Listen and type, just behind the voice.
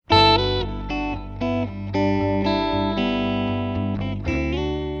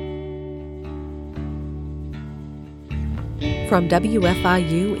From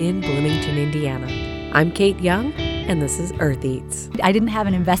WFIU in Bloomington, Indiana, I'm Kate Young, and this is Earth Eats. I didn't have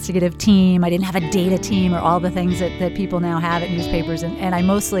an investigative team. I didn't have a data team or all the things that people now have at newspapers. And I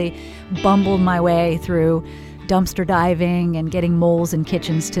mostly bumbled my way through dumpster diving and getting moles in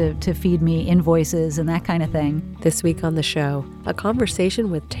kitchens to feed me invoices and that kind of thing. This week on the show, a conversation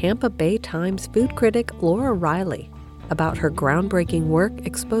with Tampa Bay Times food critic Laura Riley about her groundbreaking work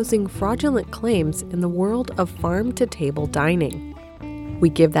exposing fraudulent claims in the world of farm-to-table dining. We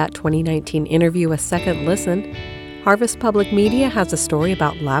give that 2019 interview a second listen. Harvest Public Media has a story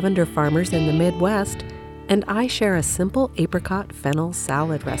about lavender farmers in the Midwest, and I share a simple apricot fennel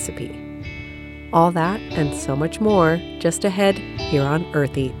salad recipe. All that and so much more just ahead here on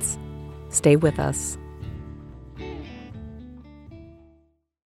Earth Eats. Stay with us.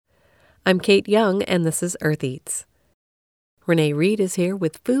 I'm Kate Young, and this is Earth Eats. Renee Reed is here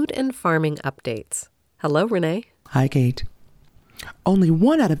with food and farming updates. Hello, Renee. Hi, Kate. Only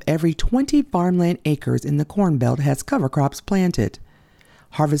 1 out of every 20 farmland acres in the Corn Belt has cover crops planted.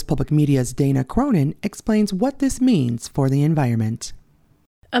 Harvest Public Media's Dana Cronin explains what this means for the environment.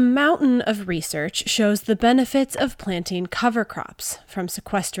 A mountain of research shows the benefits of planting cover crops, from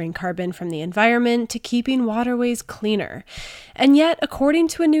sequestering carbon from the environment to keeping waterways cleaner. And yet, according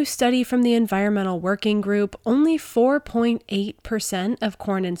to a new study from the Environmental Working Group, only 4.8% of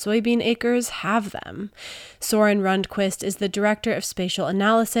corn and soybean acres have them. Soren Rundquist is the director of spatial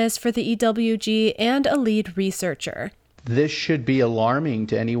analysis for the EWG and a lead researcher. This should be alarming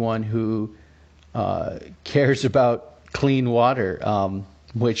to anyone who cares about clean water.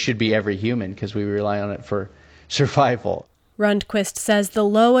 Which should be every human because we rely on it for survival. Rundquist says the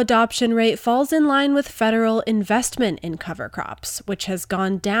low adoption rate falls in line with federal investment in cover crops, which has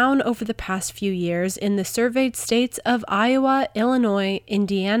gone down over the past few years in the surveyed states of Iowa, Illinois,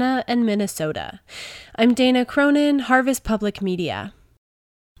 Indiana, and Minnesota. I'm Dana Cronin, Harvest Public Media.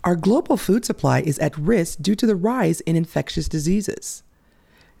 Our global food supply is at risk due to the rise in infectious diseases.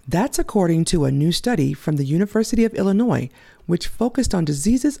 That's according to a new study from the University of Illinois, which focused on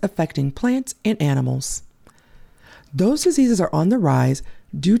diseases affecting plants and animals. Those diseases are on the rise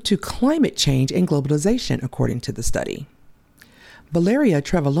due to climate change and globalization, according to the study. Valeria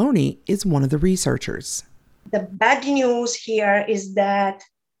Trevoloni is one of the researchers. The bad news here is that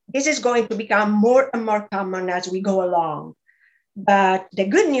this is going to become more and more common as we go along. But the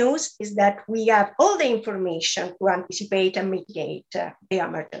good news is that we have all the information to anticipate and mitigate the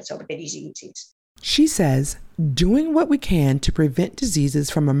emergence of the diseases. She says doing what we can to prevent diseases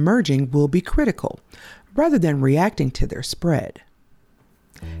from emerging will be critical, rather than reacting to their spread.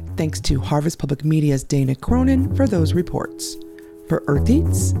 Thanks to Harvest Public Media's Dana Cronin for those reports. For Earth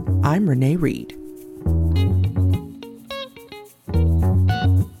Eats, I'm Renee Reed.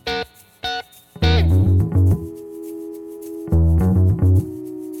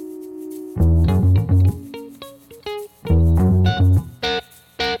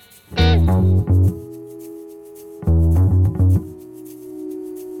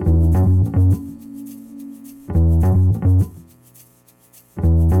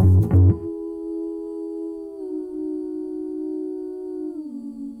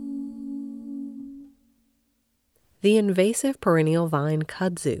 The invasive perennial vine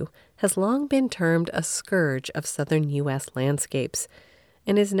kudzu has long been termed a scourge of southern U.S. landscapes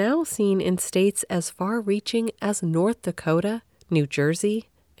and is now seen in states as far-reaching as North Dakota, New Jersey,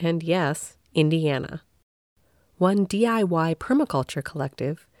 and yes, Indiana. One DIY permaculture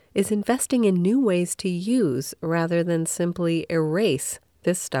collective is investing in new ways to use rather than simply erase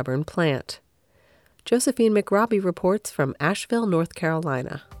this stubborn plant. Josephine McRobbie reports from Asheville, North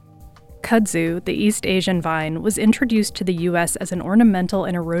Carolina. Kudzu, the East Asian vine, was introduced to the U.S. as an ornamental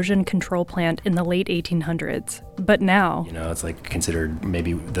and erosion control plant in the late 1800s. But now, it's considered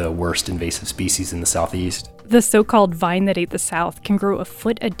maybe the worst invasive species in the Southeast. The so-called vine that ate the South can grow a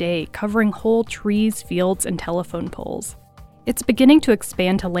foot a day, covering whole trees, fields, and telephone poles. It's beginning to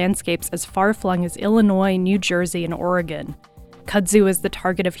expand to landscapes as far-flung as Illinois, New Jersey, and Oregon. Kudzu is the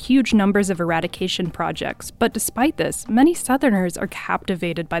target of huge numbers of eradication projects, but despite this, many Southerners are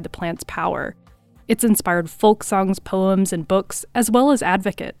captivated by the plant's power. It's inspired folk songs, poems, and books, as well as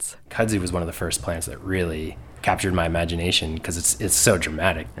advocates. Kudzu was one of the first plants that really captured my imagination because it's so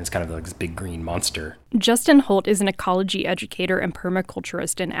dramatic. It's kind of like this big green monster. Justin Holt is an ecology educator and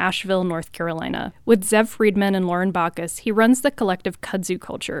permaculturist in Asheville, North Carolina. With Zev Friedman and Lauren Bacchus, he runs the collective Kudzu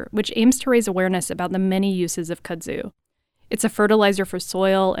Culture, which aims to raise awareness about the many uses of kudzu. It's a fertilizer for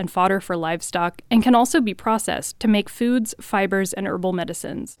soil and fodder for livestock, and can also be processed to make foods, fibers, and herbal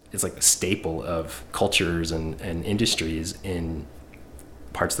medicines. It's like a staple of cultures and industries in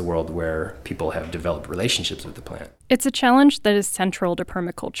parts of the world where people have developed relationships with the plant. It's a challenge that is central to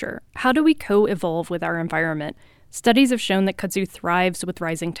permaculture. How do we co-evolve with our environment? Studies have shown that kudzu thrives with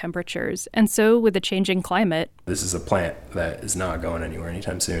rising temperatures, and so with a changing climate. This is a plant that is not going anywhere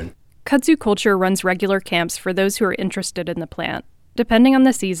anytime soon. Kudzu Culture runs regular camps for those who are interested in the plant. Depending on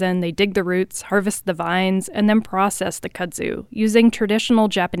the season, they dig the roots, harvest the vines, and then process the kudzu using traditional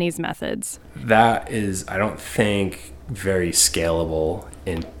Japanese methods. That is, I don't think, very scalable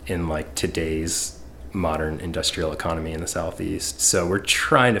in like today's modern industrial economy in the Southeast. So we're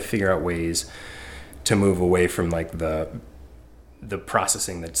trying to figure out ways to move away from like the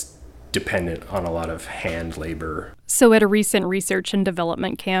processing that's dependent on a lot of hand labor. So at a recent research and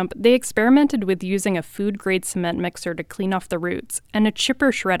development camp, they experimented with using a food-grade cement mixer to clean off the roots and a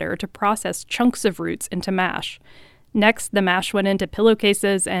chipper shredder to process chunks of roots into mash. Next, the mash went into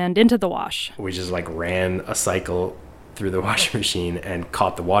pillowcases and into the wash. We just like ran a cycle through the washing machine and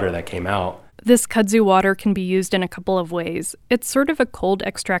caught the water that came out. This kudzu water can be used in a couple of ways. It's sort of a cold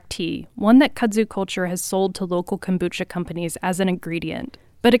extract tea, one that Kudzu Culture has sold to local kombucha companies as an ingredient.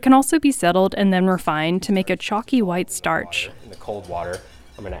 But it can also be settled and then refined to make a chalky white starch. In the cold water,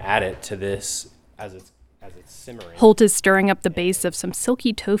 I'm going to add it to this as it's simmering. Holt is stirring up the base of some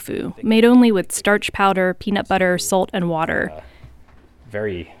silky tofu, made only with starch powder, peanut butter, salt, and water.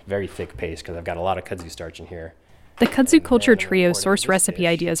 Very, very thick paste because I've got a lot of kudzu starch in here. The Kudzu Culture trio source recipe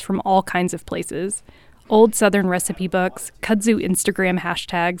ideas from all kinds of places. Old Southern recipe books, kudzu Instagram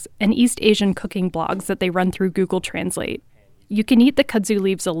hashtags, and East Asian cooking blogs that they run through Google Translate. You can eat the kudzu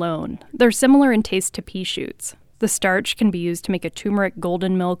leaves alone. They're similar in taste to pea shoots. The starch can be used to make a turmeric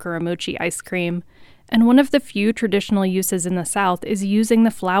golden milk or a mochi ice cream. And one of the few traditional uses in the South is using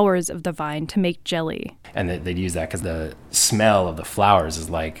the flowers of the vine to make jelly. And they'd use that because the smell of the flowers is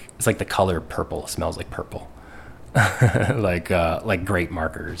it's like the color purple. It smells like purple. like grape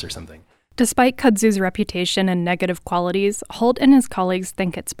markers or something. Despite kudzu's reputation and negative qualities, Holt and his colleagues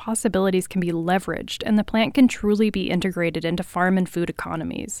think its possibilities can be leveraged and the plant can truly be integrated into farm and food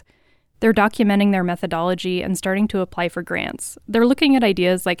economies. They're documenting their methodology and starting to apply for grants. They're looking at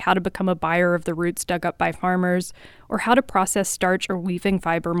ideas like how to become a buyer of the roots dug up by farmers or how to process starch or weaving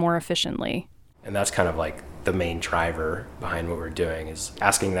fiber more efficiently. And that's kind of like the main driver behind what we're doing is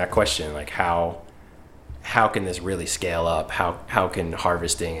asking that question, like how can this really scale up? How can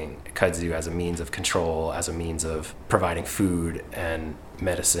harvesting kudzu as a means of control, as a means of providing food and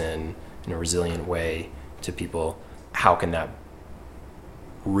medicine in a resilient way to people, how can that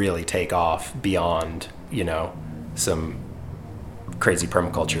really take off beyond, some crazy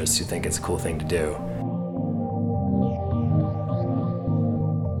permaculturists who think it's a cool thing to do?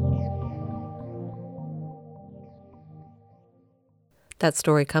 That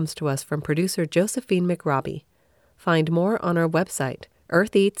story comes to us from producer Josephine McRobbie. Find more on our website,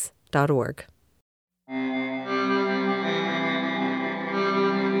 eartheats.org.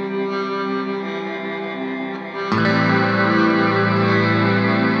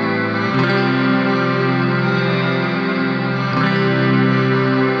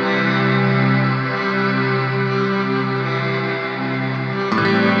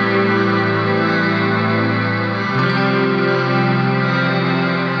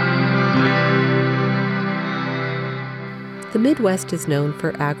 The Midwest is known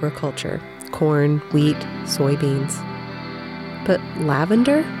for agriculture, corn, wheat, soybeans. But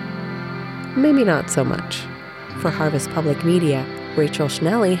lavender? Maybe not so much. For Harvest Public Media, Rachel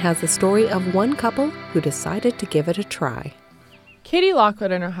Schnelly has the story of one couple who decided to give it a try. Katie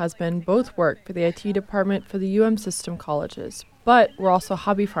Lockwood and her husband both work for the IT department for the UM system colleges, but were also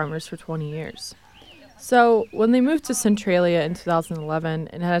hobby farmers for 20 years. So when they moved to Centralia in 2011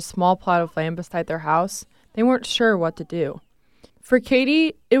 and had a small plot of land beside their house, they weren't sure what to do. For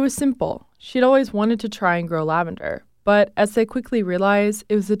Katie, it was simple. She'd always wanted to try and grow lavender, but as they quickly realized,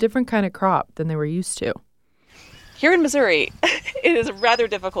 it was a different kind of crop than they were used to. Here in Missouri, it is rather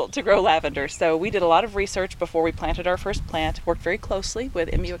difficult to grow lavender, so we did a lot of research before we planted our first plant, worked very closely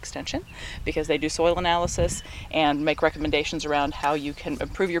with MU Extension because they do soil analysis and make recommendations around how you can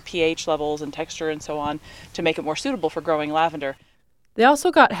improve your pH levels and texture and so on to make it more suitable for growing lavender. They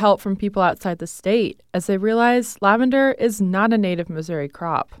also got help from people outside the state as they realized lavender is not a native Missouri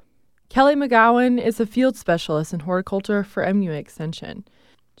crop. Kelly McGowan is a field specialist in horticulture for MU Extension.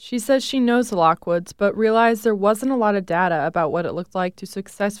 She says she knows the Lockwoods, but realized there wasn't a lot of data about what it looked like to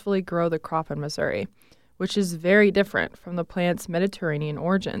successfully grow the crop in Missouri, which is very different from the plant's Mediterranean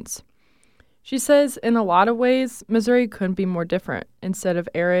origins. She says in a lot of ways, Missouri couldn't be more different. Instead of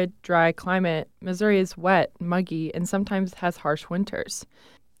arid, dry climate, Missouri is wet, muggy, and sometimes has harsh winters.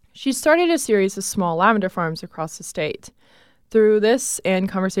 She started a series of small lavender farms across the state. Through this and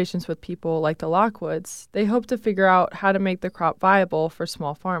conversations with people like the Lockwoods, they hope to figure out how to make the crop viable for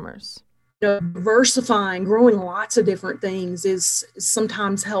small farmers. Diversifying, growing lots of different things is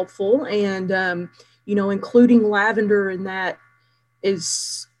sometimes helpful, and including lavender in that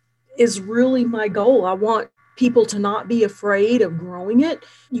is really my goal. I want people to not be afraid of growing it.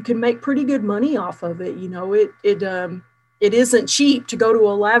 You can make pretty good money off of it. It isn't cheap to go to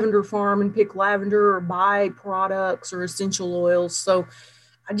a lavender farm and pick lavender or buy products or essential oils. So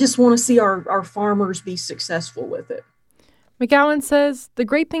I just want to see our farmers be successful with it. McGowan says the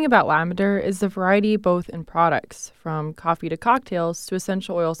great thing about lavender is the variety both in products, from coffee to cocktails to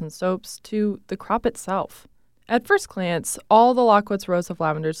essential oils and soaps to the crop itself. At first glance, all the Lockwoods rows of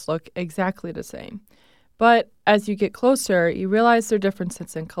lavenders look exactly the same. But as you get closer, you realize there are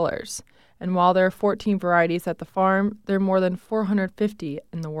differences in colors. And while there are 14 varieties at the farm, there are more than 450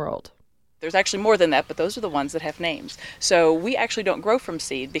 in the world. There's actually more than that, but those are the ones that have names. So we actually don't grow from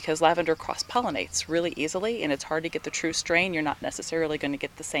seed because lavender cross-pollinates really easily, and it's hard to get the true strain. You're not necessarily going to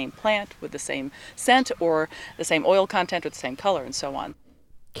get the same plant with the same scent or the same oil content or the same color and so on.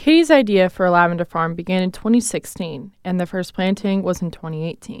 Katie's idea for a lavender farm began in 2016, and the first planting was in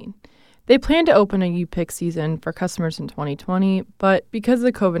 2018. They plan to open a U-pick season for customers in 2020, but because of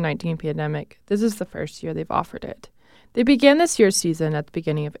the COVID-19 pandemic, this is the first year they've offered it. They began this year's season at the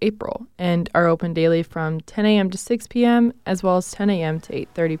beginning of April and are open daily from 10 a.m. to 6 p.m. as well as 10 a.m. to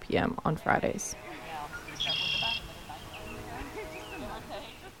 8:30 p.m. on Fridays.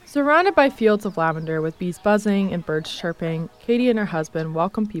 Surrounded by fields of lavender with bees buzzing and birds chirping, Katie and her husband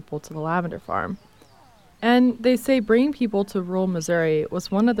welcome people to the lavender farm. And they say bringing people to rural Missouri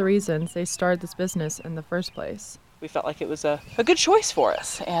was one of the reasons they started this business in the first place. We felt like it was a good choice for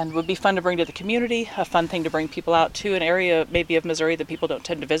us and would be fun to bring to the community, a fun thing to bring people out to an area maybe of Missouri that people don't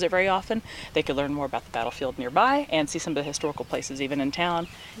tend to visit very often. They could learn more about the battlefield nearby and see some of the historical places even in town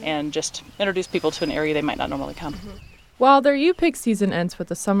and just introduce people to an area they might not normally come. While their U-pick season ends with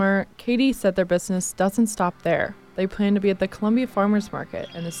the summer, Katie said their business doesn't stop there. They plan to be at the Columbia Farmers Market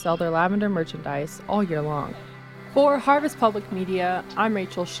and to sell their lavender merchandise all year long. For Harvest Public Media, I'm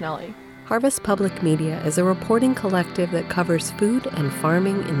Rachel Schnelly. Harvest Public Media is a reporting collective that covers food and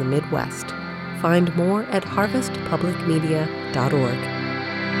farming in the Midwest. Find more at harvestpublicmedia.org.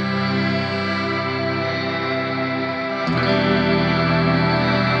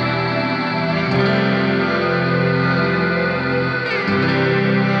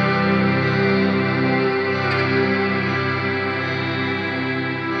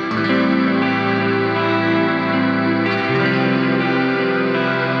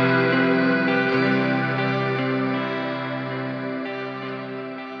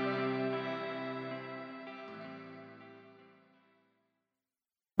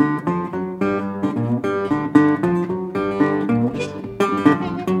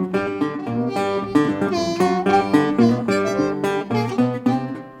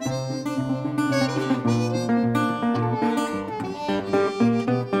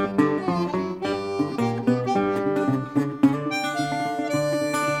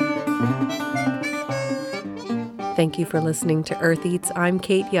 Thank you for listening to Earth Eats. I'm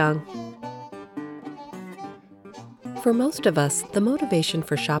Kate Young. For most of us, the motivation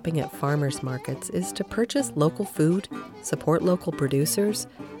for shopping at farmers markets is to purchase local food, support local producers,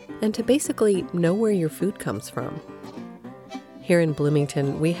 and to basically know where your food comes from. Here in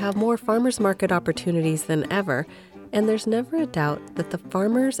Bloomington, we have more farmers market opportunities than ever, and there's never a doubt that the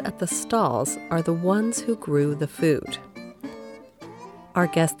farmers at the stalls are the ones who grew the food. Our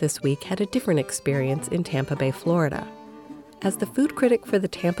guest this week had a different experience in Tampa Bay, Florida. As the food critic for the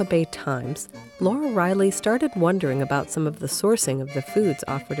Tampa Bay Times, Laura Riley started wondering about some of the sourcing of the foods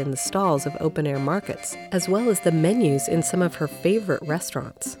offered in the stalls of open-air markets, as well as the menus in some of her favorite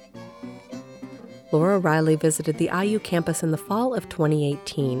restaurants. Laura Riley visited the IU campus in the fall of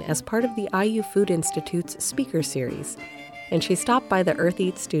 2018 as part of the IU Food Institute's speaker series, and she stopped by the Earth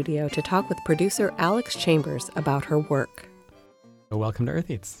Eats studio to talk with producer Alex Chambers about her work. Welcome to Earth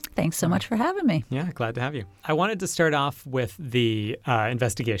Eats. Thanks so much for having me. Yeah, glad to have you. I wanted to start off with the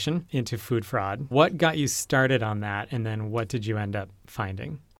investigation into food fraud. What got you started on that, and then what did you end up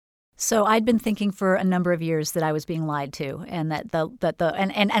finding? So I'd been thinking for a number of years that I was being lied to, and that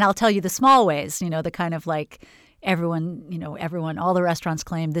and I'll tell you the small ways, the kind of like everyone, all the restaurants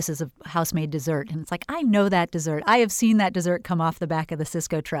claim this is a house-made dessert. And it's like, I know that dessert. I have seen that dessert come off the back of the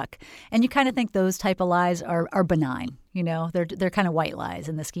Cisco truck. And you kind of think those type of lies are benign. They're kind of white lies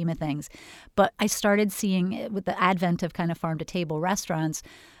in the scheme of things. But I started seeing, with the advent of kind of farm-to-table restaurants,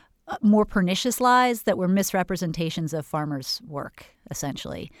 more pernicious lies that were misrepresentations of farmers' work,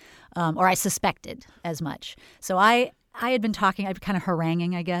 essentially. Or I suspected as much. So I I had been talking, I'd been kind of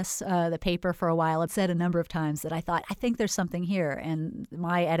haranguing, I guess, the paper for a while. I've said a number of times that I thought, I think there's something here. And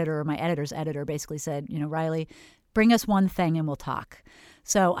my editor, or my editor's editor, basically said, Riley, bring us one thing and we'll talk.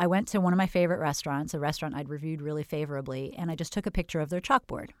 So I went to one of my favorite restaurants, a restaurant I'd reviewed really favorably, and I just took a picture of their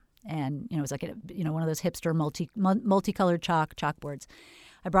chalkboard. And, it was like, one of those hipster multicolored chalkboards.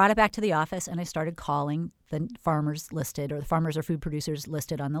 I brought it back to the office and I started calling the farmers listed, or the farmers or food producers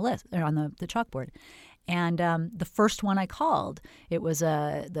listed on the list, or on the chalkboard. And the first one I called, it was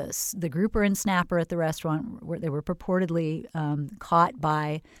the grouper and snapper at the restaurant where they were purportedly caught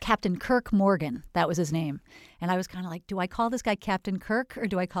by Captain Kirk Morgan. That was his name. And I was kind of like, do I call this guy Captain Kirk or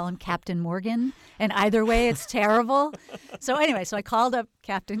do I call him Captain Morgan? And either way, it's terrible. So anyway, so I called up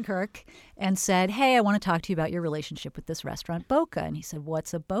Captain Kirk and said, hey, I want to talk to you about your relationship with this restaurant, Boca. And he said,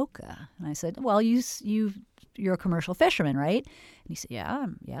 what's a Boca? And I said, well, you're a commercial fisherman, right? And he said, yeah.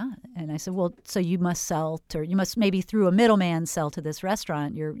 And I said, well, so you must maybe through a middleman sell to this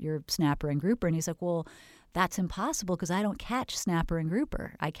restaurant your snapper and grouper. And he's like, well, that's impossible because I don't catch snapper and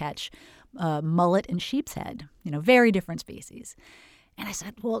grouper. I catch mullet and sheep's head, very different species. And I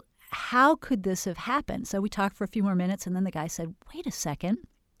said, well, how could this have happened? So we talked for a few more minutes, and then the guy said, wait a second.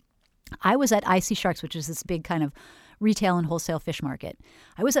 I was at Icy Sharks, which is this big kind of retail and wholesale fish market.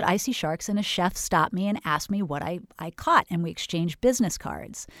 I was at Icy Sharks, and a chef stopped me and asked me what I caught, and we exchanged business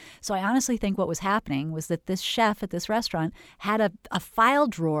cards. So I honestly think what was happening was that this chef at this restaurant had a file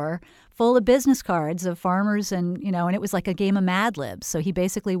drawer full of business cards of farmers, and it was like a game of Mad Libs. So he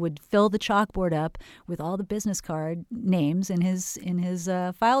basically would fill the chalkboard up with all the business card names in his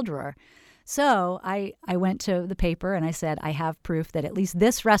file drawer. So I went to the paper and I said, I have proof that at least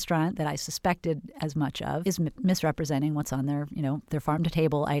this restaurant that I suspected as much of is misrepresenting what's on their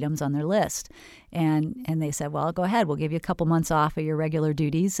farm-to-table items on their list. And they said, well, go ahead. We'll give you a couple months off of your regular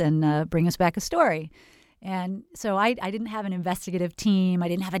duties and bring us back a story. And so I didn't have an investigative team. I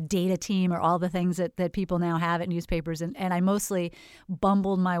didn't have a data team or all the things that people now have at newspapers. And I mostly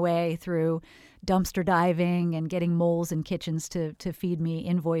bumbled my way through dumpster diving and getting moles in kitchens to feed me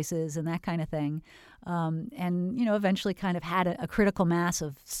invoices and that kind of thing. And eventually kind of had a critical mass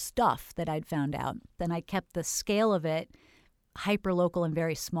of stuff that I'd found out. Then I kept the scale of it hyper-local and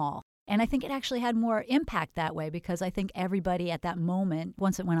very small. And I think it actually had more impact that way because I think everybody at that moment,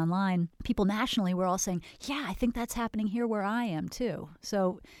 once it went online, people nationally were all saying, yeah, I think that's happening here where I am too.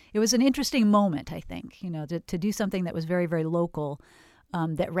 So it was an interesting moment, I think, to do something that was very, very local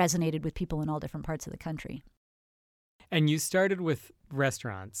that resonated with people in all different parts of the country. And you started with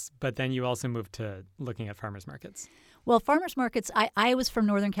restaurants, but then you also moved to looking at farmers markets. Well, farmers markets, I was from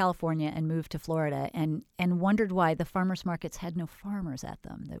Northern California and moved to Florida and wondered why the farmers markets had no farmers at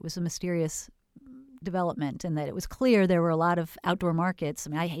them. It was a mysterious development, and that it was clear there were a lot of outdoor markets.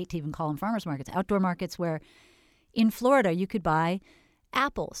 I hate to even call them farmers markets, outdoor markets where in Florida you could buy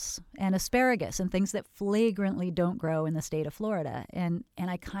apples and asparagus and things that flagrantly don't grow in the state of Florida. And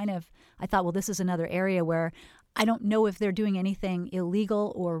I thought, well, this is another area where I don't know if they're doing anything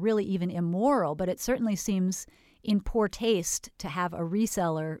illegal or really even immoral, but it certainly seems in poor taste to have a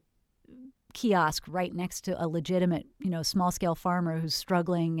reseller kiosk right next to a legitimate, small-scale farmer who's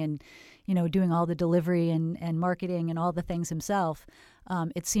struggling and, doing all the delivery and marketing and all the things himself.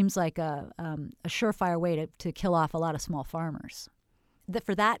 It seems like a surefire way to kill off a lot of small farmers.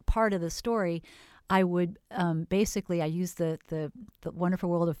 For that part of the story, I would I use the wonderful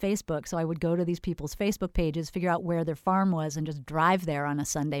world of Facebook. So I would go to these people's Facebook pages, figure out where their farm was, and just drive there on a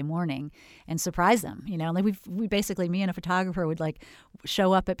Sunday morning and surprise them. Like we basically, me and a photographer would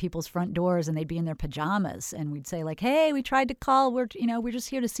show up at people's front doors, and they'd be in their pajamas, and we'd say hey, we tried to call. We're just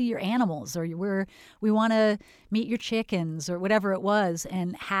here to see your animals, or we want to meet your chickens, or whatever it was.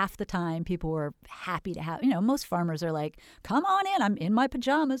 And half the time, people were happy to have. Most farmers are like, come on in. I'm in my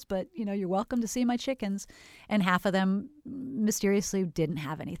pajamas, but you're welcome to see my chickens. And half of them mysteriously didn't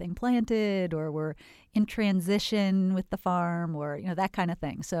have anything planted or were in transition with the farm or that kind of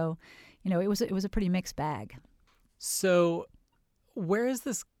thing. So it was a pretty mixed bag. So where is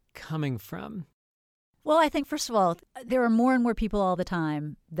this coming from? Well, I think, first of all, there are more and more people all the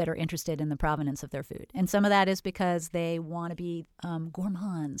time that are interested in the provenance of their food. And some of that is because they want to be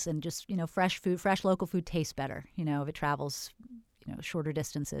gourmands and just, fresh local food tastes better, if it travels shorter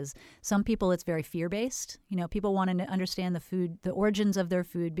distances. Some people, it's very fear-based. People want to understand the origins of their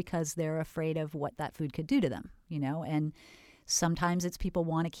food because they're afraid of what that food could do to them, and sometimes it's people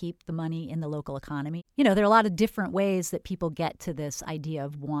want to keep the money in the local economy. There are a lot of different ways that people get to this idea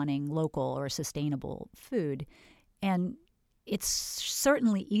of wanting local or sustainable food. And it's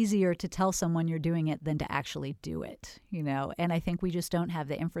certainly easier to tell someone you're doing it than to actually do it, And I think we just don't have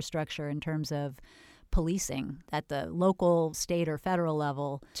the infrastructure in terms of policing at the local, state, or federal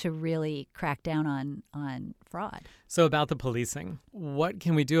level to really crack down on fraud. So about the policing, what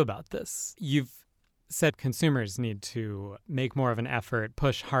can we do about this? You've said consumers need to make more of an effort,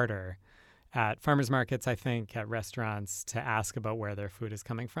 push harder at farmers markets, I think, at restaurants, to ask about where their food is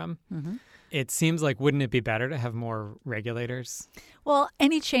coming from. Mm-hmm. It seems like, wouldn't it be better to have more regulators? Well,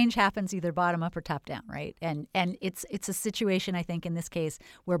 any change happens either bottom up or top down, right? And it's a situation, I think, in this case,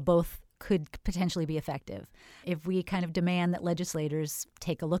 where both could potentially be effective. If we kind of demand that legislators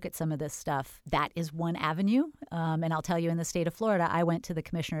take a look at some of this stuff, that is one avenue. And I'll tell you, in the state of Florida, I went to the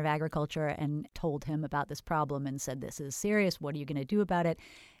Commissioner of Agriculture and told him about this problem and said, this is serious. What are you going to do about it?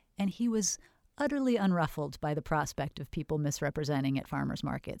 And he was utterly unruffled by the prospect of people misrepresenting at farmers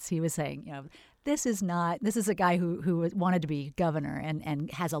markets. He was saying, this is a guy who wanted to be governor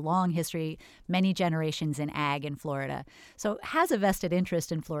and has a long history, many generations in ag in Florida. So has a vested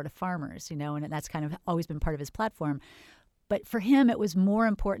interest in Florida farmers, and that's kind of always been part of his platform. But for him, it was more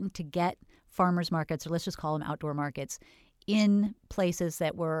important to get farmers markets, or let's just call them outdoor markets, in places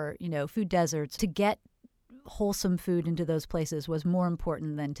that were, food deserts. To get wholesome food into those places was more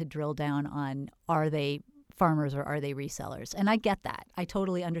important than to drill down on, are they farmers or are they resellers? And I get that. I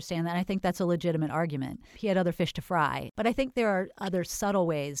totally understand that. And I think that's a legitimate argument. He had other fish to fry. But I think there are other subtle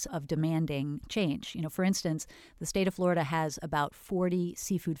ways of demanding change. For instance, the state of Florida has about 40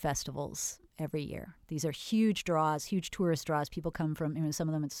 seafood festivals every year. These are huge draws, huge tourist draws. People come from, some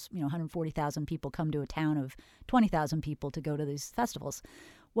of them it's, 140,000 people come to a town of 20,000 people to go to these festivals.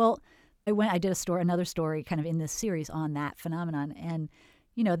 Well, I did another story kind of in this series on that phenomenon. And,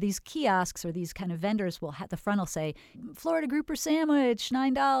 these kiosks or these kind of vendors will the front will say, Florida grouper sandwich,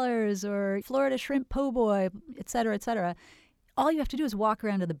 $9, or Florida shrimp po' boy, et cetera, et cetera. All you have to do is walk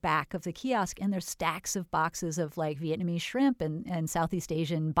around to the back of the kiosk, and there's stacks of boxes of like Vietnamese shrimp and Southeast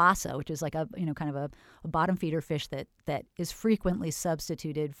Asian basa, which is like a kind of a bottom feeder fish that is frequently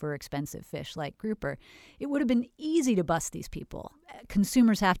substituted for expensive fish like grouper. It would have been easy to bust these people.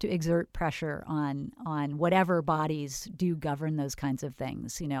 Consumers have to exert pressure on whatever bodies do govern those kinds of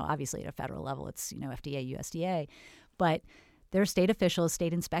things. Obviously at a federal level, it's FDA, USDA, but there are state officials,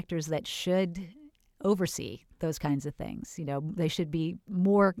 state inspectors that should oversee those kinds of things. They should be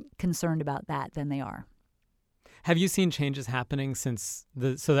more concerned about that than they are. Have you seen changes happening since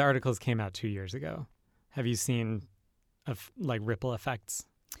the articles came out 2 years ago? Have you seen ripple effects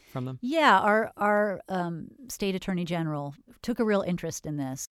from them? Yeah, our state attorney general took a real interest in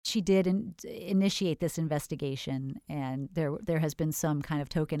this. She did initiate this investigation, and there has been some kind of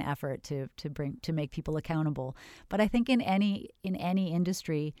token effort to make people accountable. But I think in any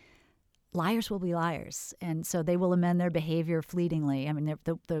industry, liars will be liars, and so they will amend their behavior fleetingly. I mean,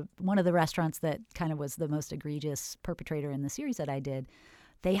 the one of the restaurants that kind of was the most egregious perpetrator in the series that I did,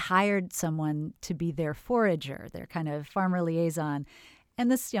 they hired someone to be their forager, their kind of farmer liaison.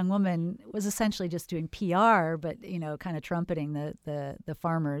 And this young woman was essentially just doing PR, but, kind of trumpeting the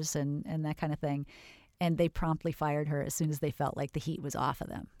farmers and that kind of thing. And they promptly fired her as soon as they felt like the heat was off of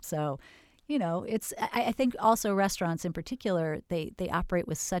them. So, I think also restaurants in particular, they operate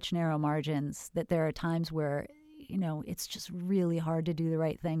with such narrow margins that there are times where, it's just really hard to do the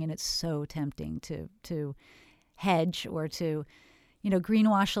right thing. And it's so tempting to hedge or to,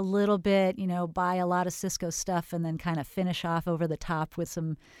 greenwash a little bit, buy a lot of Cisco stuff and then kind of finish off over the top with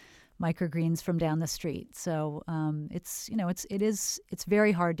some microgreens from down the street. So it's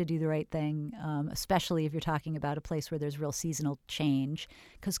very hard to do the right thing, especially if you're talking about a place where there's real seasonal change,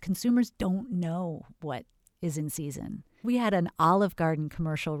 because consumers don't know what is in season. We had an Olive Garden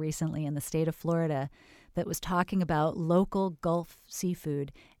commercial recently in the state of Florida that was talking about local Gulf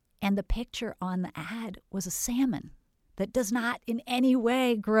seafood, and the picture on the ad was a salmon that does not in any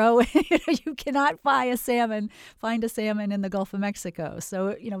way grow. You cannot find a salmon in the Gulf of Mexico.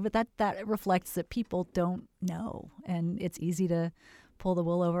 So, but that reflects that people don't know, and it's easy to pull the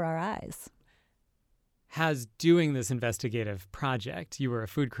wool over our eyes. Has doing this investigative project, you were a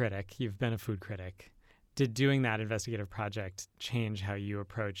food critic, you've been a food critic, did doing that investigative project change how you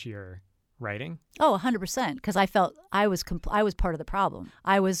approach your writing? Oh, 100%, because I felt I was part of the problem.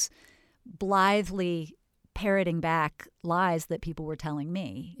 I was blithely parroting back lies that people were telling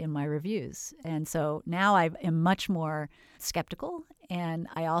me in my reviews. And so now I am much more skeptical, and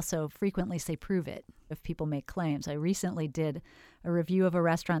I also frequently say prove it if people make claims. I recently did a review of a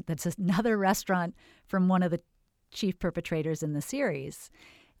restaurant that's another restaurant from one of the chief perpetrators in the series.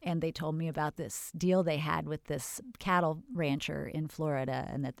 And they told me about this deal they had with this cattle rancher in Florida,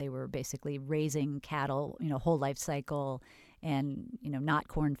 and that they were basically raising cattle, whole life cycle and, not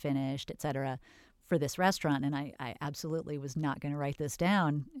corn finished, et cetera, for this restaurant, and I absolutely was not going to write this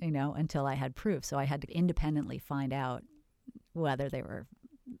down, until I had proof. So I had to independently find out whether they were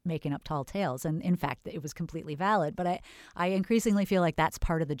making up tall tales. And in fact, it was completely valid. But I increasingly feel like that's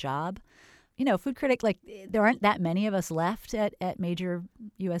part of the job. Food Critic, there aren't that many of us left at major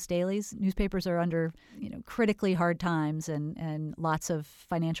U.S. dailies. Newspapers are under, critically hard times and lots of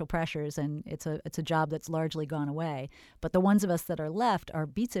financial pressures, and it's a job that's largely gone away. But the ones of us that are left, our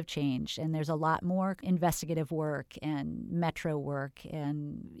beats have changed, and there's a lot more investigative work and metro work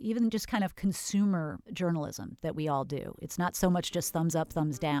and even just kind of consumer journalism that we all do. It's not so much just thumbs up,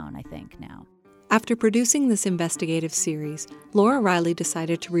 thumbs down, I think, now. After producing this investigative series, Laura Riley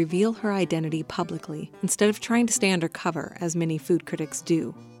decided to reveal her identity publicly instead of trying to stay undercover, as many food critics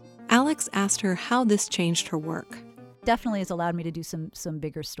do. Alex asked her how this changed her work. Definitely has allowed me to do some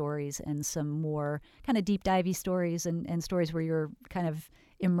bigger stories and some more kind of deep divey stories and stories where you're kind of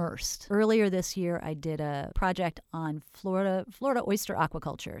immersed. Earlier this year, I did a project on Florida oyster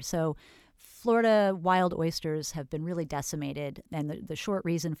aquaculture. So Florida wild oysters have been really decimated, and the short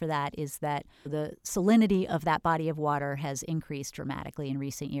reason for that is that the salinity of that body of water has increased dramatically in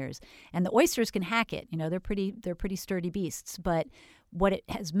recent years. And the oysters can hack it. They're pretty sturdy beasts, but what it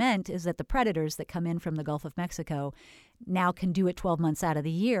has meant is that the predators that come in from the Gulf of Mexico now can do it 12 months out of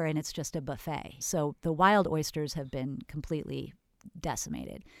the year, and it's just a buffet. So the wild oysters have been completely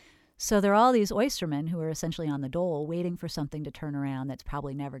decimated. So there are all these oystermen who are essentially on the dole waiting for something to turn around that's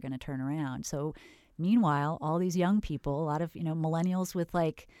probably never going to turn around. So meanwhile, all these young people, a lot of millennials with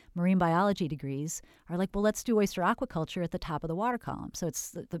marine biology degrees are like, well, let's do oyster aquaculture at the top of the water column. So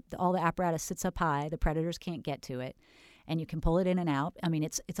it's all the apparatus sits up high, the predators can't get to it, and you can pull it in and out. I mean,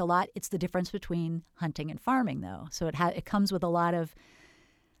 it's a lot. It's the difference between hunting and farming, though. So it comes with a lot of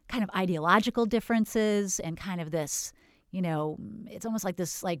kind of ideological differences and kind of this. It's almost like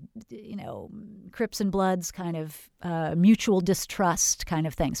this, Crips and Bloods kind of mutual distrust kind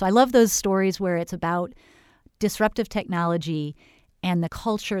of thing. So I love those stories where it's about disruptive technology and the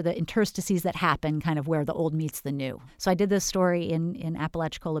culture, the interstices that happen, kind of where the old meets the new. So I did this story in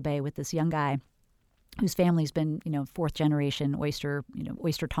Apalachicola Bay with this young guy whose family's been, fourth generation oyster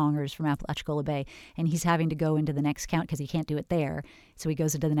tongers from Apalachicola Bay, and he's having to go into the next county because he can't do it there. So he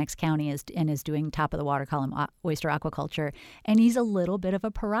goes into the next county and is doing top of the water column oyster aquaculture, and he's a little bit of a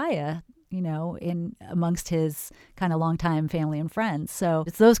pariah, in amongst his kind of longtime family and friends. So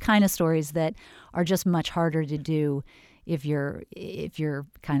it's those kind of stories that are just much harder to do if you're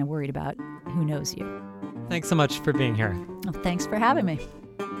kind of worried about who knows you. Thanks so much for being here. Well, thanks for having me.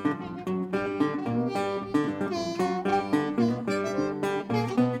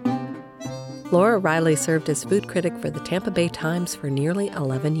 Laura Riley served as food critic for the Tampa Bay Times for nearly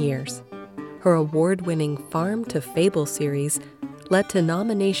 11 years. Her award-winning Farm to Fable series led to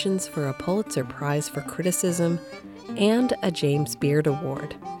nominations for a Pulitzer Prize for Criticism and a James Beard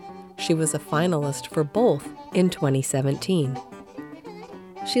Award. She was a finalist for both in 2017.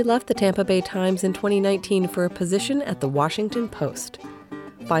 She left the Tampa Bay Times in 2019 for a position at the Washington Post.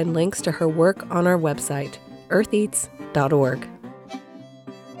 Find links to her work on our website, eartheats.org.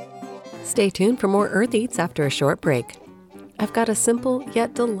 Stay tuned for more Earth Eats after a short break. I've got a simple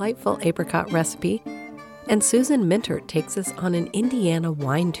yet delightful apricot recipe, and Susan Mintert takes us on an Indiana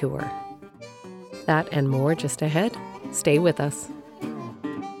wine tour. That and more just ahead. Stay with us.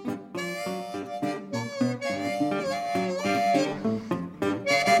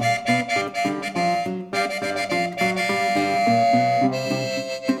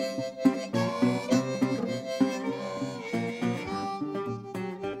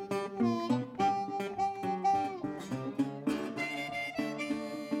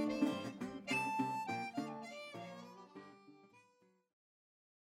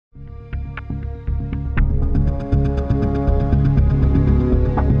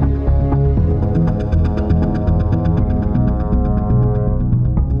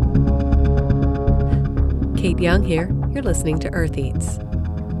 Young here, you're listening to Earth Eats.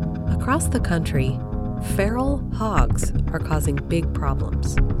 Across the country, feral hogs are causing big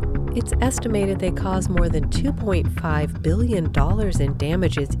problems. It's estimated they cause more than $2.5 billion in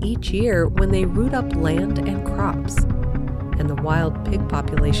damages each year when they root up land and crops. And the wild pig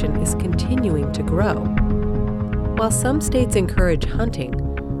population is continuing to grow. While some states encourage hunting,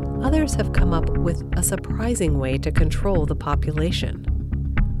 others have come up with a surprising way to control the population.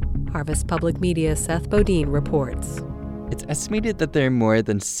 Harvest Public Media's Seth Bodine reports. It's estimated that there are more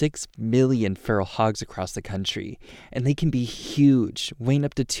than 6 million feral hogs across the country, and they can be huge, weighing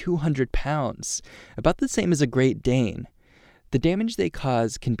up to 200 pounds, about the same as a Great Dane. The damage they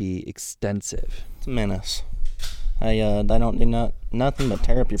cause can be extensive. It's a menace. They don't do nothing but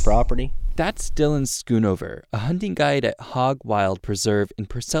tear up your property. That's Dylan Schoonover, a hunting guide at Hog Wild Preserve in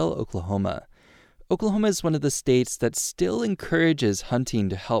Purcell, Oklahoma. Oklahoma is one of the states that still encourages hunting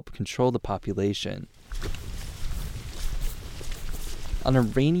to help control the population. On a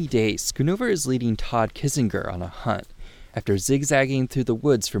rainy day, Schoonover is leading Todd Kissinger on a hunt. After zigzagging through the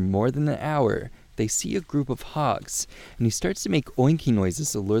woods for more than an hour, they see a group of hogs, and he starts to make oinking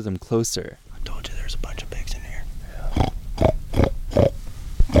noises to lure them closer. I told you there's a bunch of pigs in here.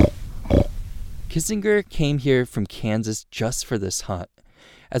 Kissinger came here from Kansas just for this hunt.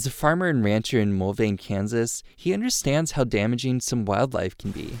 As a farmer and rancher in Mulvane, Kansas, he understands how damaging some wildlife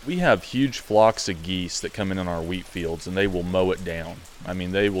can be. We have huge flocks of geese that come in on our wheat fields, and they will mow it down. I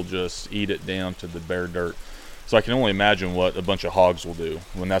mean, they will just eat it down to the bare dirt. So I can only imagine what a bunch of hogs will do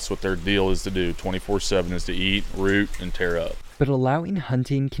when that's what their deal is to do. 24/7 is to eat, root, and tear up. But allowing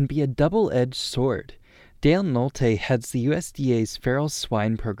hunting can be a double-edged sword. Dale Nolte heads the USDA's feral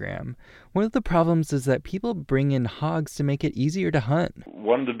swine program. One of the problems is that people bring in hogs to make it easier to hunt.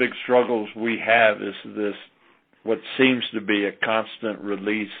 One of the big struggles we have is this, what seems to be a constant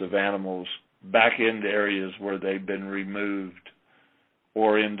release of animals back into areas where they've been removed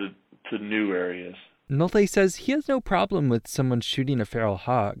or into new areas. Nolte says he has no problem with someone shooting a feral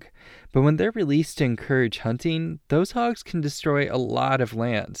hog, but when they're released to encourage hunting, those hogs can destroy a lot of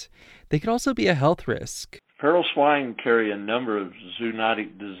land. They could also be a health risk. Feral swine carry a number of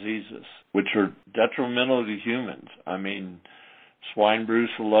zoonotic diseases, which are detrimental to humans. I mean, swine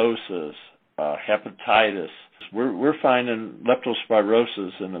brucellosis, hepatitis. We're finding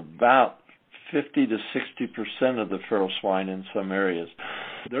leptospirosis in about 50 to 60% of the feral swine in some areas.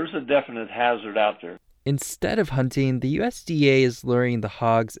 There's a definite hazard out there. Instead of hunting, the USDA is luring the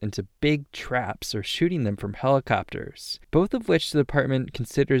hogs into big traps or shooting them from helicopters, both of which the department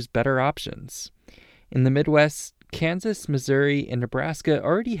considers better options. In the Midwest, Kansas, Missouri, and Nebraska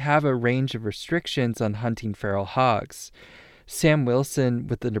already have a range of restrictions on hunting feral hogs. Sam Wilson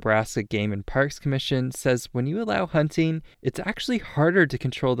with the Nebraska Game and Parks Commission says when you allow hunting, it's actually harder to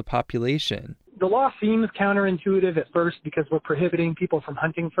control the population. The law seems counterintuitive at first because we're prohibiting people from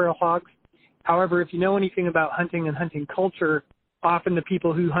hunting feral hogs. However, if you know anything about hunting and hunting culture, often the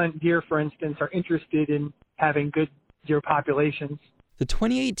people who hunt deer, for instance, are interested in having good deer populations. The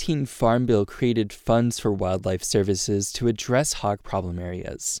 2018 Farm Bill created funds for wildlife services to address hog problem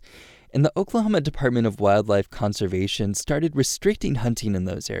areas. And the Oklahoma Department of Wildlife Conservation started restricting hunting in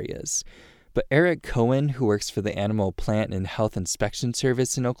those areas. But Eric Cohen, who works for the Animal Plant and Health Inspection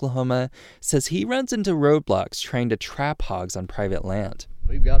Service in Oklahoma, says he runs into roadblocks trying to trap hogs on private land.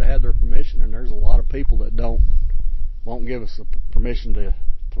 We've got to have their permission, and there's a lot of people that won't give us the permission to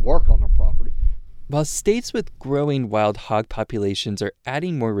work on their property. While states with growing wild hog populations are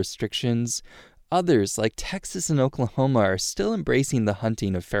adding more restrictions, others, like Texas and Oklahoma, are still embracing the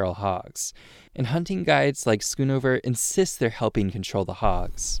hunting of feral hogs. And hunting guides like Schoonover insist they're helping control the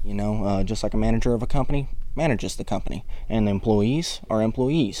hogs. You know, just like a manager of a company manages the company, and the employees are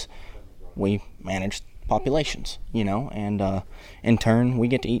employees. We manage populations, you know, and in turn, we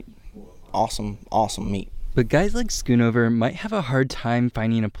get to eat awesome meat. But guys like Schoonover might have a hard time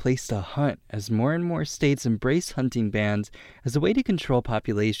finding a place to hunt as more and more states embrace hunting bans as a way to control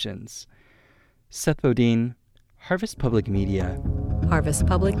populations. Seth Bodine, Harvest Public Media. Harvest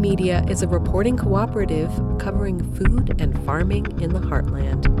Public Media is a reporting cooperative covering food and farming in the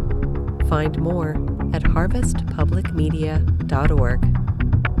heartland. Find more at harvestpublicmedia.org.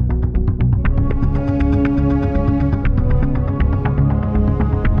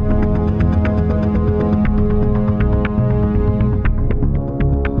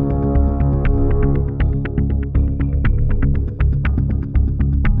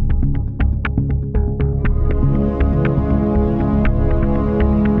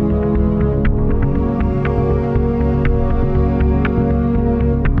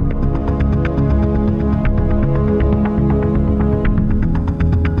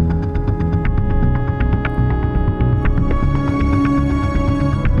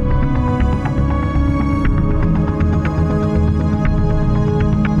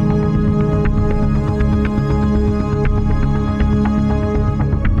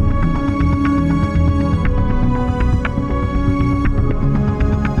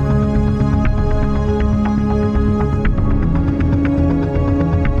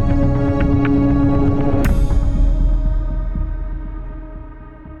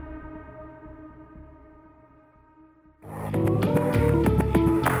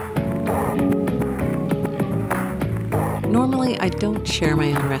 Normally, I don't share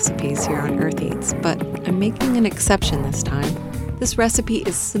my own recipes here on Earth Eats, but I'm making an exception this time. This recipe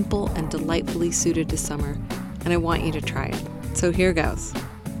is simple and delightfully suited to summer, and I want you to try it. So here goes.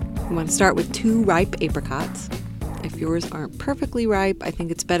 You want to start with 2 ripe apricots. If yours aren't perfectly ripe, I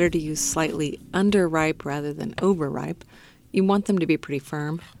think it's better to use slightly underripe rather than overripe. You want them to be pretty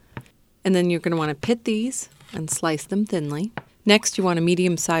firm. And then you're going to want to pit these and slice them thinly. Next, you want a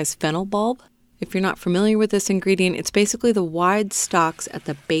medium-sized fennel bulb. If you're not familiar with this ingredient, it's basically the wide stalks at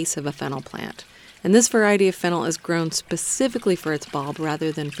the base of a fennel plant. And this variety of fennel is grown specifically for its bulb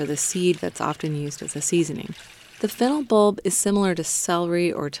rather than for the seed that's often used as a seasoning. The fennel bulb is similar to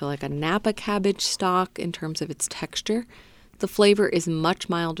celery or to like a Napa cabbage stalk in terms of its texture. The flavor is much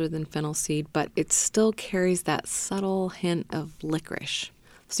milder than fennel seed, but it still carries that subtle hint of licorice.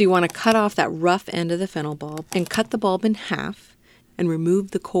 So you want to cut off that rough end of the fennel bulb and cut the bulb in half and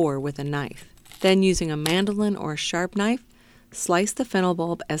remove the core with a knife. Then using a mandolin or a sharp knife, slice the fennel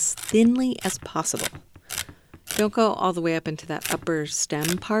bulb as thinly as possible. Don't go all the way up into that upper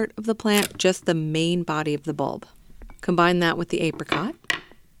stem part of the plant, just the main body of the bulb. Combine that with the apricot,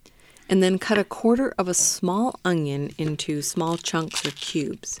 and then cut 1/4 of a small onion into small chunks or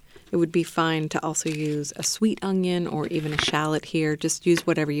cubes. It would be fine to also use a sweet onion or even a shallot here. Just use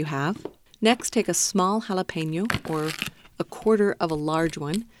whatever you have. Next, take a small jalapeno or 1/4 of a large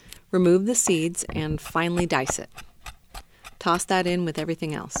one, remove the seeds, and finely dice it. Toss that in with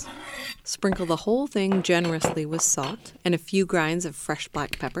everything else. Sprinkle the whole thing generously with salt and a few grinds of fresh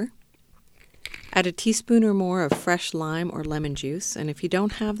black pepper. Add a teaspoon or more of fresh lime or lemon juice, and if you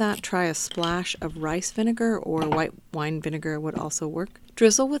don't have that, try a splash of rice vinegar or white wine vinegar would also work.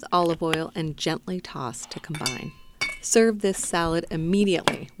 Drizzle with olive oil and gently toss to combine. Serve this salad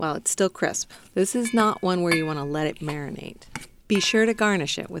immediately while it's still crisp. This is not one where you want to let it marinate. Be sure to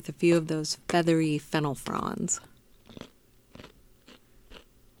garnish it with a few of those feathery fennel fronds.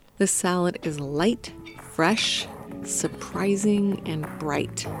 This salad is light, fresh, surprising, and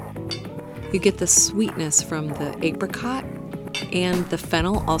bright. You get the sweetness from the apricot, and the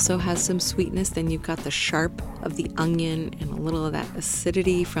fennel also has some sweetness. Then you've got the sharp of the onion and a little of that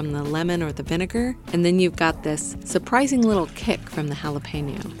acidity from the lemon or the vinegar. And then you've got this surprising little kick from the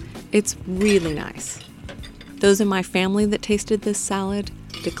jalapeno. It's really nice. Those in my family that tasted this salad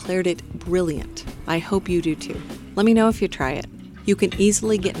declared it brilliant. I hope you do too. Let me know if you try it. You can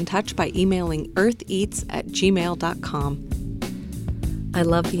easily get in touch by emailing eartheats@gmail.com. I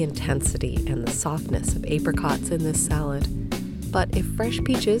love the intensity and the softness of apricots in this salad. But if fresh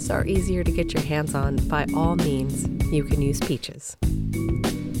peaches are easier to get your hands on, by all means, you can use peaches.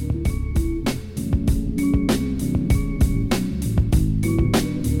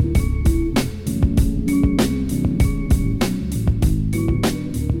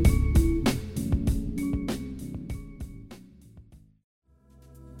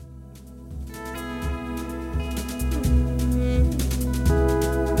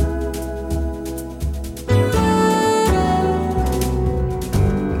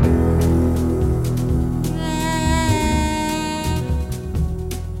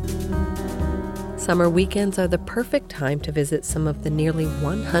 Summer weekends are the perfect time to visit some of the nearly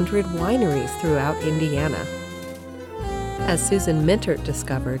 100 wineries throughout Indiana. As Susan Mintert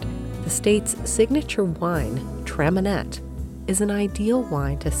discovered, the state's signature wine, Traminette, is an ideal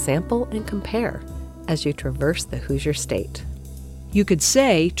wine to sample and compare as you traverse the Hoosier State. You could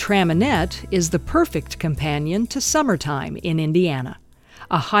say Traminette is the perfect companion to summertime in Indiana.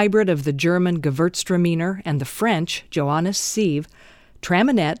 A hybrid of the German Gewürztraminer and the French Johannes Sieve,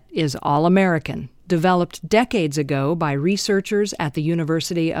 Traminette is all-American, developed decades ago by researchers at the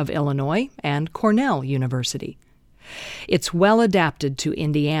University of Illinois and Cornell University. It's well adapted to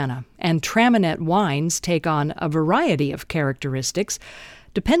Indiana, and Traminette wines take on a variety of characteristics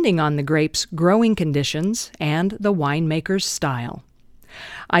depending on the grape's growing conditions and the winemaker's style.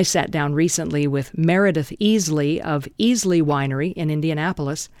 I sat down recently with Meredith Easley of Easley Winery in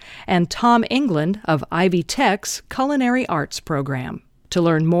Indianapolis and Tom England of Ivy Tech's Culinary Arts program to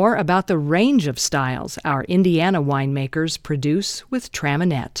learn more about the range of styles our Indiana winemakers produce with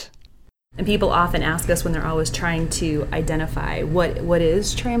Traminette. And people often ask us when they're always trying to identify what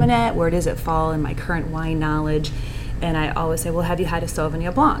is Traminette, where does it fall in my current wine knowledge? And I always say, well, have you had a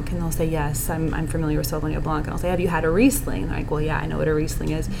Sauvignon Blanc? And they'll say, yes, I'm familiar with Sauvignon Blanc. And I'll say, have you had a Riesling? And I'm like, well, yeah, I know what a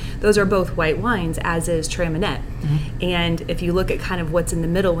Riesling is. Those are both white wines, as is Traminette. Mm-hmm. And if you look at kind of what's in the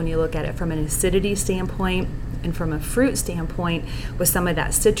middle, when you look at it from an acidity standpoint and from a fruit standpoint, with some of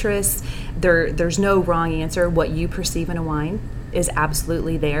that citrus, there's no wrong answer. What you perceive in a wine is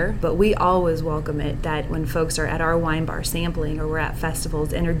absolutely there, but we always welcome it that when folks are at our wine bar sampling, or we're at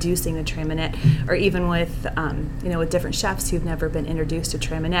festivals introducing the Traminette, or even with with different chefs who've never been introduced to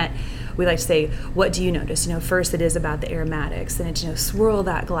Traminette, we like to say, what do you notice? First it is about the aromatics, and it's swirl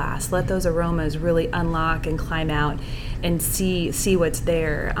that glass, let those aromas really unlock and climb out and see what's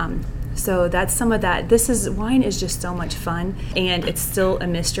there. So that's some of that. Wine is just so much fun, and it's still a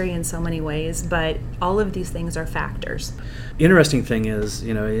mystery in so many ways, but all of these things are factors. Interesting thing is,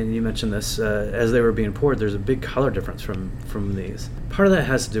 and you mentioned this, as they were being poured, there's a big color difference from these. Part of that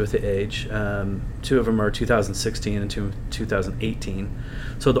has to do with the age. 2 of them are 2016 and 2018.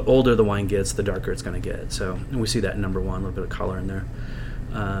 So the older the wine gets, the darker it's going to get. So we see that in number 1, a little bit of color in there.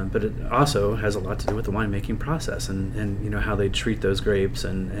 But it also has a lot to do with the winemaking process and how they treat those grapes.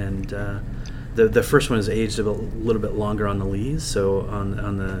 And the first one is aged a little bit longer on the lees, so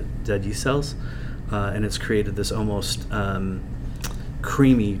on the dead yeast cells, and it's created this almost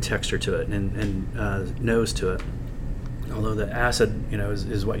creamy texture to it and nose to it. Although the acid,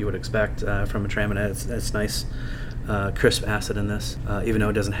 is what you would expect from a Traminette. It's nice, crisp acid in this, even though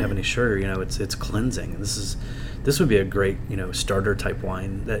it doesn't have any sugar. It's cleansing. This would be a great, starter type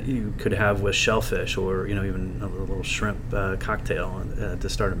wine that you could have with shellfish, or even a little shrimp cocktail to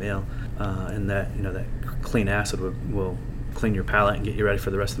start a meal, and that clean acid will clean your palate and get you ready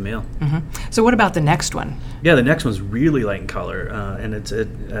for the rest of the meal. Mm-hmm. So what about the next one? Yeah, the next one's really light in color, and it's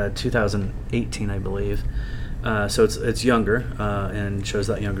 2018, I believe. So it's younger and shows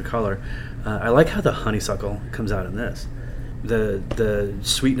that younger color. I like how the honeysuckle comes out in this. The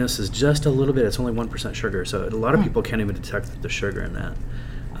sweetness is just a little bit. It's only 1% sugar, so a lot of people can't even detect the sugar in that.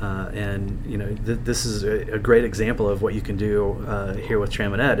 This is a great example of what you can do here with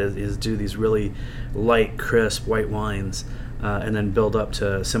Traminette is do these really light, crisp white wines, and then build up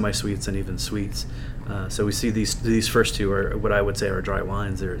to semi-sweets and even sweets. So we see these first two are what I would say are dry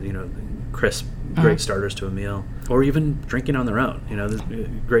wines. They're crisp, great starters to a meal, or even drinking on their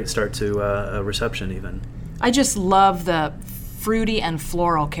own. Great start to a reception even. I just love the fruity and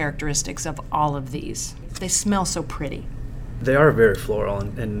floral characteristics of all of these. They smell so pretty. They are very floral,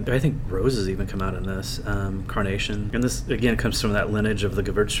 and I think roses even come out in this, carnation. And this, again, comes from that lineage of the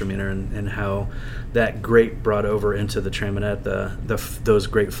Gewürztraminer and how that grape brought over into the Traminette those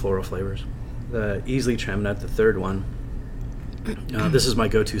great floral flavors. The Easley Traminette, the third one, this is my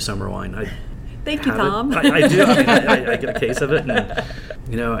go-to summer wine. Thank you, Tom. I do. I get a case of it, and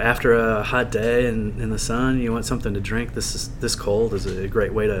after a hot day in the sun, you want something to drink. This cold is a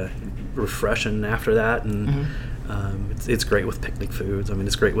great way to refreshen after that, and it's great with picnic foods.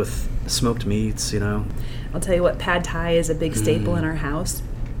 It's great with smoked meats. I'll tell you what, pad thai is a big staple in our house.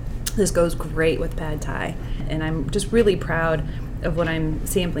 This goes great with pad thai, and I'm just really proud of what I'm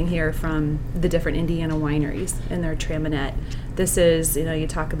sampling here from the different Indiana wineries and their Traminette. This is, you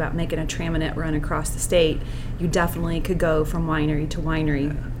talk about making a Traminette run across the state. You definitely could go from winery to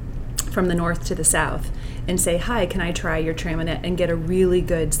winery, from the north to the south, and say, hi, can I try your Traminette, and get a really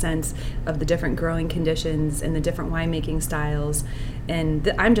good sense of the different growing conditions and the different winemaking styles.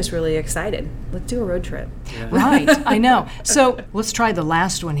 And I'm just really excited. Let's do a road trip. Yeah. Right, I know. So let's try the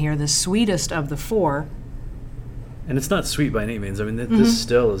last one here, the sweetest of the 4. And it's not sweet by any means. This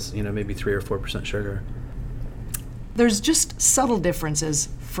still is, maybe 3 or 4% sugar. There's just subtle differences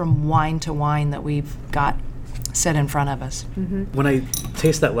from wine to wine that we've got set in front of us. Mm-hmm. When I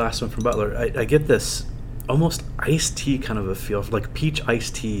taste that last one from Butler, I get this almost iced tea kind of a feel, like peach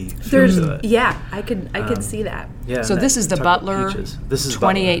iced tea feel to it. Yeah, I could see that. Yeah. So this is the Butler this is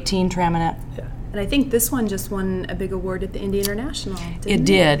 2018 Traminette. Yeah. And I think this one just won a big award at the Indy International. It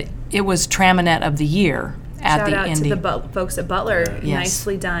did. It was Traminette of the Year at the Indy. Shout out to the folks at Butler. Yes.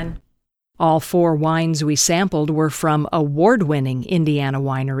 Nicely done. All 4 wines we sampled were from award-winning Indiana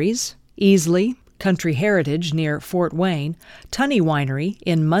wineries: Easley, Country Heritage near Fort Wayne, Tunney Winery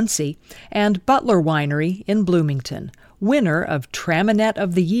in Muncie, and Butler Winery in Bloomington, winner of Traminette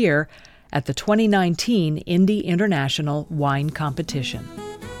of the Year at the 2019 Indy International Wine Competition.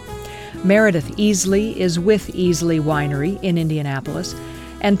 Meredith Easley is with Easley Winery in Indianapolis,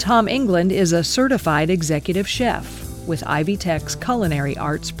 and Tom England is a certified executive chef with Ivy Tech's Culinary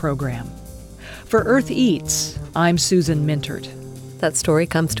Arts program. For Earth Eats, I'm Susan Mintert. That story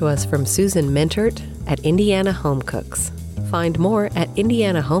comes to us from Susan Mintert at Indiana Home Cooks. Find more at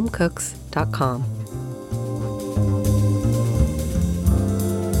indianahomecooks.com.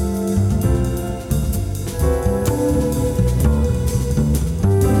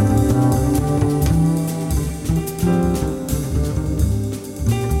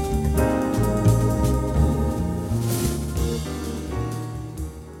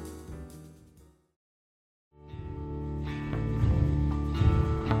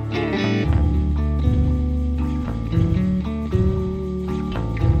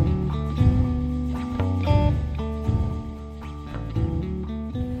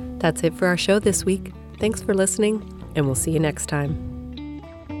 That's it for our show this week. Thanks for listening, and we'll see you next time.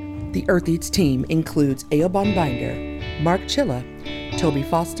 The Earth Eats team includes Eobon Binder, Mark Chilla, Toby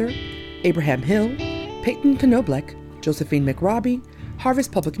Foster, Abraham Hill, Peyton Knoblech, Josephine McRobbie,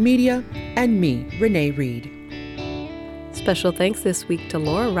 Harvest Public Media, and me, Renee Reed. Special thanks this week to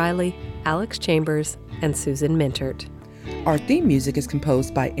Laura Riley, Alex Chambers, and Susan Mintert. Our theme music is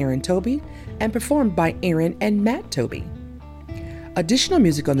composed by Aaron Toby and performed by Aaron and Matt Toby. Additional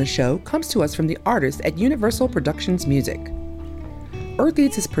music on the show comes to us from the artists at Universal Productions Music. Earth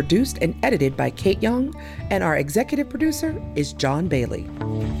Eats is produced and edited by Kate Young, and our executive producer is John Bailey.